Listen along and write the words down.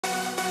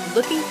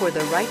Looking for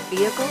the right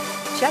vehicle?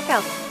 Check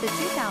out the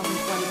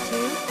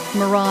 2022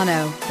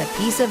 Murano, the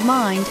peace of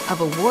mind of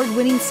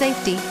award-winning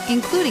safety,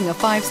 including a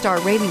 5-star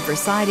rating for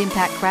side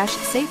impact crash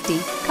safety,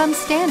 comes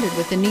standard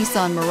with the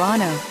Nissan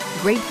Murano.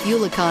 Great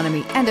fuel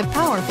economy and a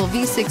powerful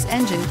V6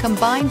 engine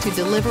combine to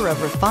deliver a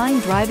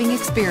refined driving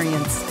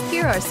experience.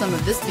 Here are some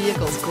of this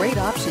vehicle's great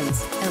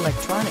options: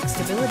 electronic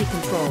stability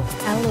control,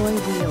 alloy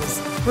wheels,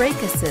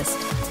 brake assist,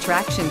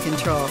 traction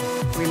control,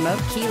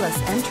 remote keyless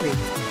entry,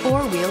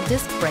 4-wheel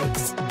disc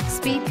brakes,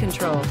 speed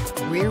control,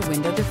 rear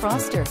window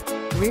defroster,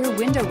 rear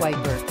window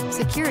wiper,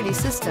 security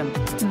system.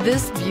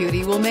 This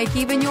beauty will make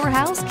even your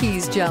house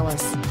keys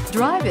jealous.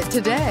 Drive it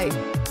today.